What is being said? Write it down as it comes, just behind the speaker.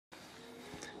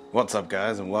What's up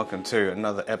guys, and welcome to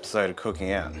another episode of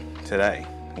Cooking Out. Today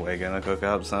we're gonna cook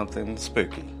up something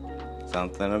spooky,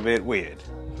 something a bit weird,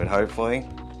 but hopefully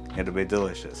it'll be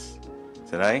delicious.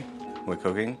 Today we're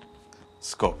cooking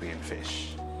scorpion fish.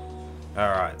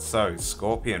 Alright, so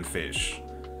scorpion fish.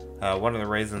 One of the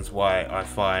reasons why I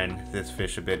find this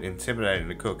fish a bit intimidating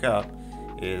to cook up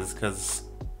is because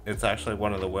it's actually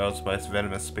one of the world's most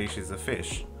venomous species of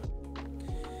fish.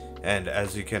 And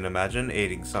as you can imagine,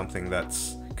 eating something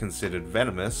that's considered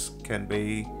venomous can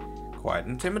be quite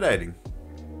intimidating.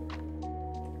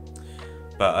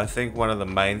 But I think one of the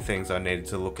main things I needed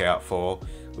to look out for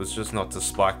was just not to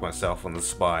spike myself on the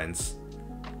spines.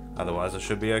 Otherwise I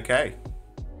should be okay.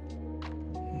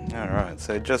 Alright,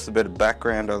 so just a bit of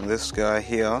background on this guy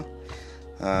here.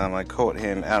 I caught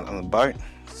him out on the boat,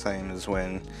 same as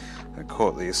when I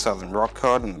caught the southern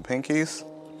rockcod and the pinkies.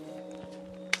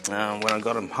 When I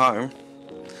got him home,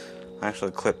 I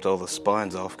actually clipped all the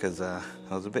spines off because I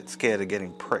was a bit scared of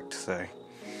getting pricked, so,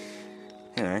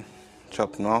 you know,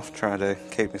 chopped them off, trying to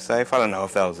keep me safe. I don't know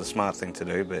if that was a smart thing to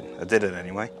do, but I did it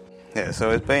anyway. Yeah, so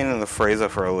he's been in the freezer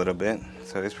for a little bit,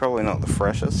 so he's probably not the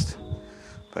freshest,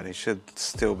 but he should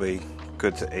still be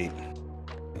good to eat.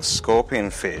 Scorpion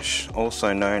fish,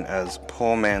 also known as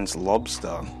poor man's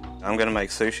lobster. I'm going to make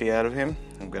sushi out of him.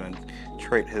 I'm going to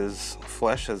treat his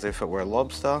flesh as if it were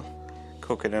lobster,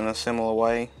 cook it in a similar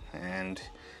way, and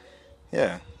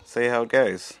yeah, see how it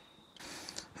goes.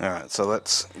 Alright, so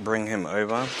let's bring him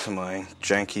over to my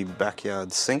janky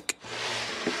backyard sink.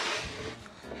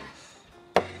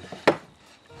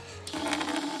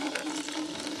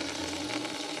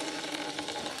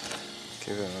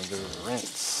 Give him a bit of a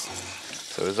rinse.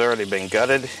 So he's already been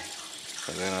gutted,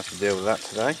 so I don't have to deal with that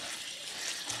today.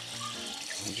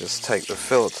 Just take the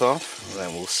fillets off, and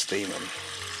then we'll steam them.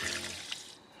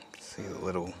 See the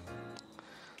little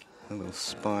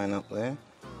spine up there?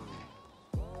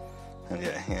 And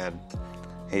yeah, he had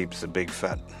heaps of big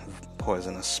fat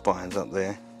poisonous spines up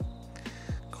there.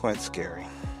 Quite scary.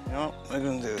 You know what, we're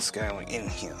going to do the scaling in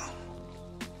here.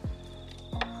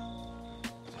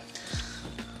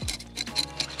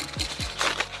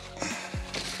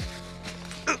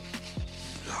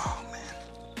 Oh man.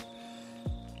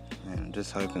 I'm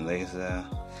just hoping these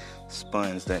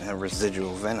spines don't have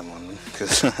residual venom on them,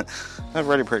 because I've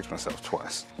already pricked myself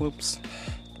twice. Whoops.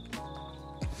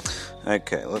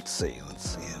 Okay, let's see how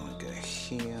we go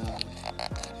here.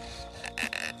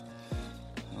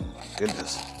 Oh my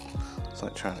goodness, it's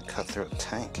like trying to cut through a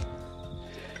tank.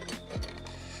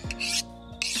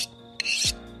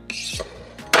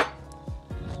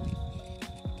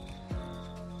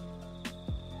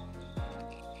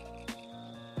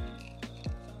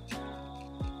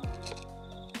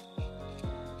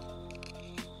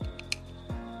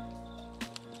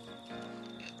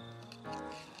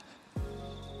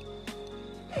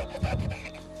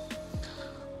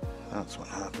 That's what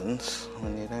happens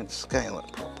when you don't scale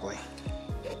it properly.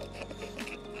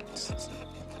 It's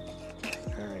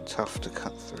very tough to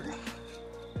cut through.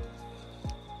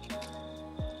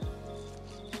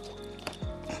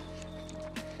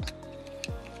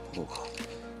 Ooh.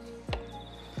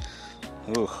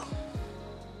 Ooh.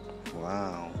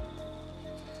 Wow.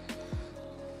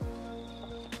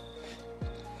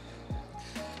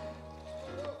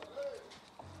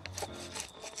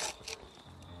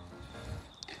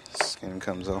 Skin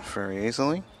comes off very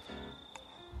easily.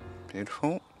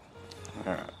 Beautiful.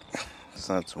 Alright,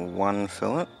 so that's one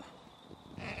fillet.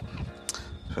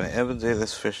 If I ever do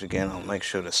this fish again, I'll make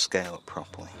sure to scale it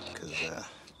properly, because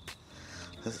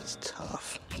this is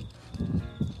tough.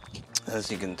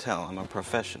 As you can tell, I'm a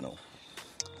professional.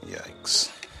 Yikes.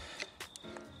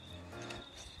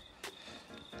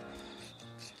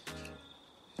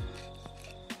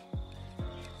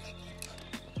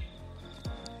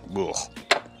 Ugh.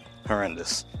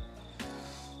 Horrendous.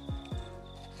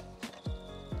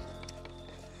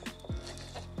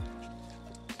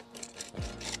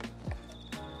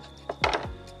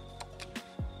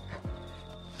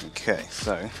 Okay,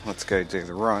 so let's go do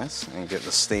the rice and get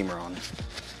the steamer on.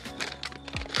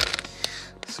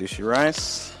 Sushi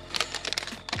rice.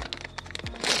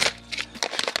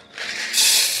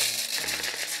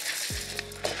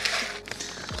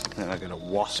 Then I got a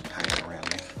wasp hanging around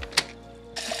me.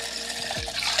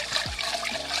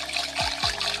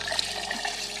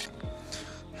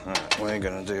 Alright, we're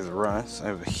going to do the rice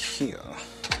over here.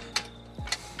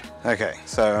 Okay,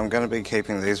 so I'm going to be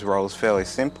keeping these rolls fairly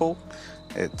simple.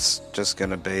 It's just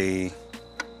going to be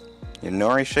your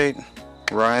nori sheet,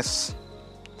 rice,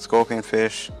 scorpion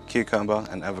fish, cucumber,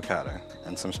 and avocado,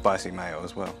 and some spicy mayo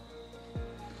as well.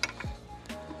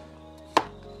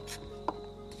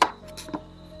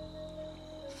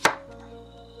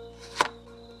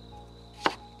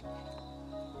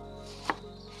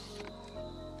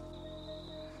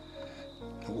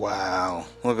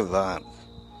 Look at that.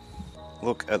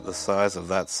 Look at the size of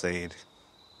that seed.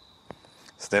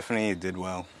 Stephanie, you did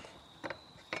well.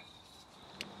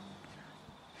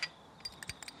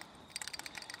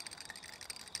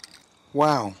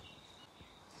 Wow.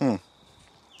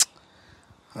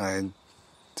 I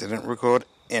didn't record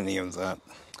any of that.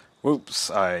 Whoops,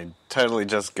 I totally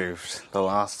just goofed. The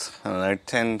last, I don't know,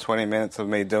 10-20 minutes of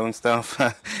me doing stuff,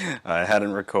 I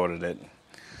hadn't recorded it.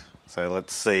 So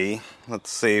let's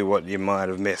see what you might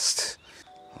have missed.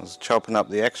 I was chopping up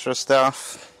the extra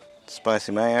stuff,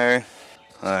 spicy mayo.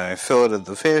 I filleted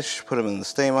the fish, put them in the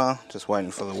steamer, just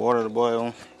waiting for the water to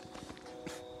boil.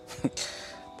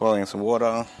 Boiling some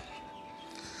water,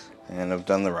 and I've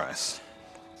done the rice.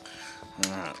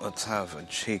 Alright, let's have a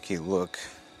cheeky look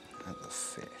at the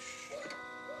fish.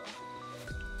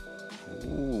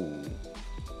 Ooh,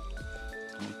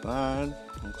 not bad,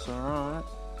 looks alright.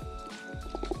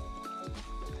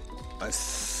 I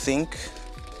think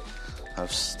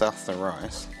I've stuffed the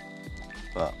rice,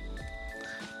 but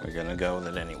we're gonna go with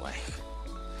it anyway.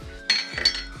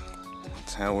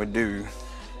 That's how we do.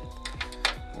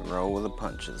 We roll with the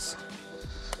punches.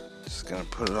 Just gonna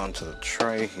put it onto the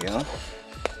tray here.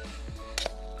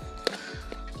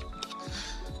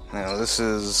 Now this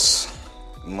is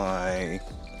my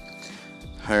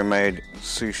homemade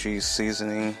sushi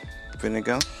seasoning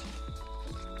vinegar.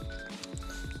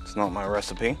 It's not my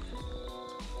recipe.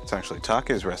 It's actually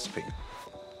Take's recipe.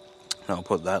 I'll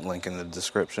put that link in the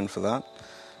description for that.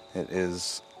 It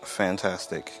is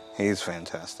fantastic. He's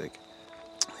fantastic.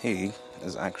 He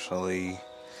is actually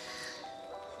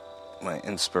my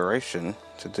inspiration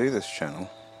to do this channel.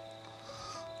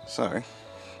 So,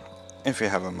 if you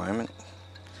have a moment,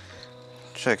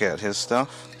 check out his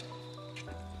stuff.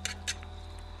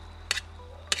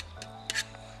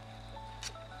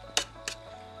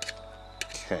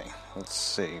 Okay, let's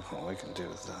see what we can do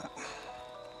with that.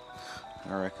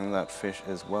 I reckon that fish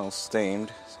is well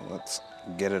steamed, so let's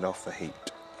get it off the heat.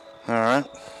 Alright,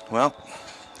 well,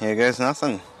 here goes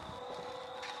nothing.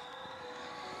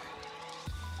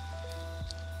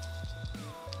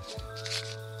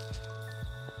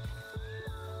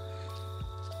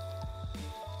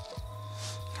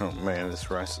 Oh man,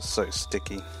 this rice is so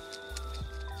sticky.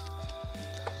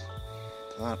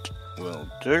 That will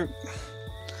do.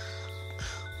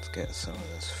 Let's get some of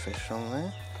this fish on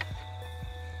there.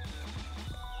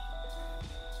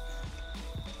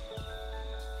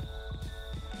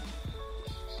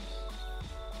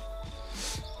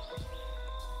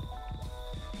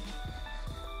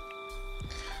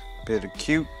 Bit of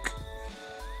cuke.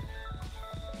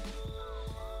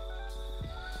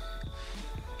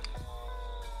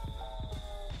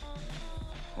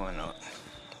 Why not?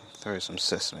 Throw some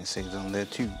sesame seeds on there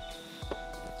too.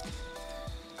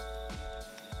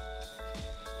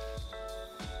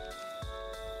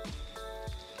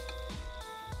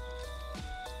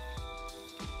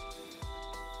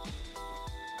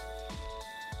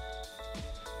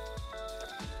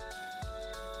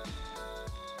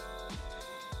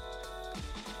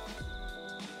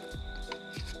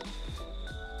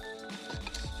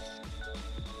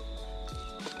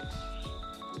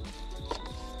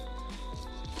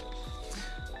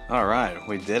 Alright,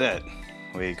 we did it.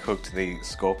 We cooked the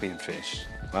scorpion fish.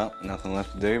 Well, nothing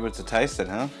left to do but to taste it,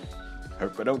 huh?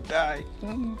 Hope I don't die.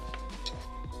 You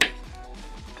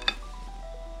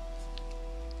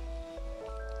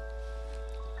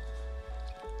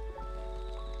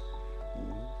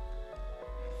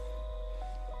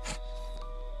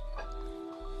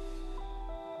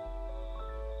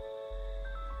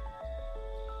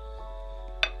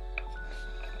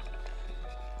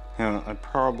know, I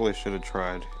probably should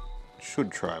try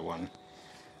one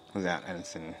without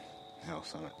anything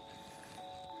else on it.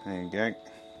 There you go.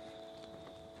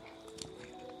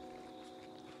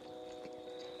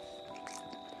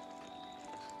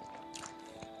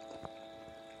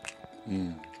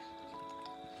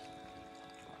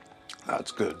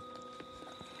 That's good.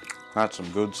 That's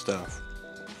some good stuff.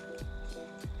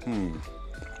 Who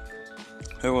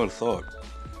would have thought?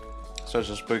 Such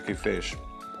a spooky fish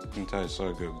can taste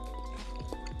so good.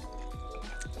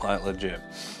 Like legit.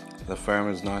 The firm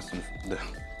is nice and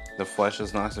the flesh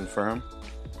is nice and firm.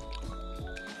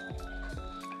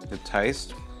 The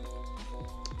taste,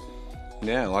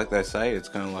 yeah, like they say, it's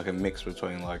kind of like a mix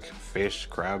between like fish,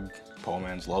 crab, poor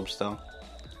man's lobster.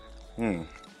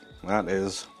 That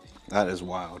is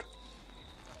wild.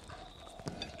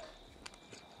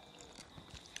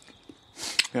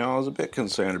 You know, I was a bit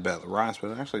concerned about the rice,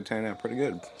 but it actually turned out pretty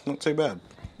good. Not too bad.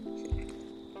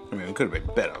 I mean, it could have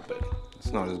been better, but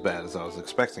it's not as bad as I was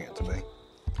expecting it to be.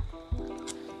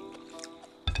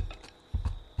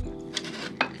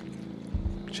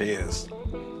 Cheers.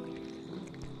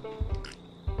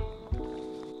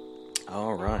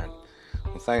 Alright.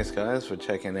 Well, thanks guys for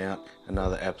checking out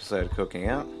another episode of Cooking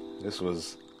Out. This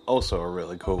was also a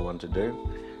really cool one to do.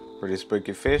 Pretty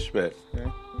spooky fish, but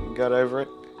got over it.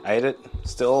 Ate it.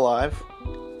 Still alive.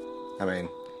 I mean,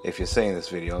 if you're seeing this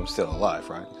video, I'm still alive,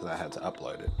 right? Because I had to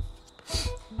upload it.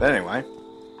 But anyway,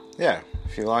 yeah.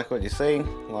 If you like what you see,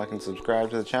 like and subscribe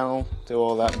to the channel. Do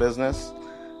all that business.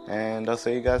 And I'll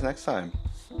see you guys next time.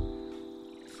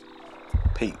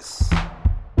 Peace.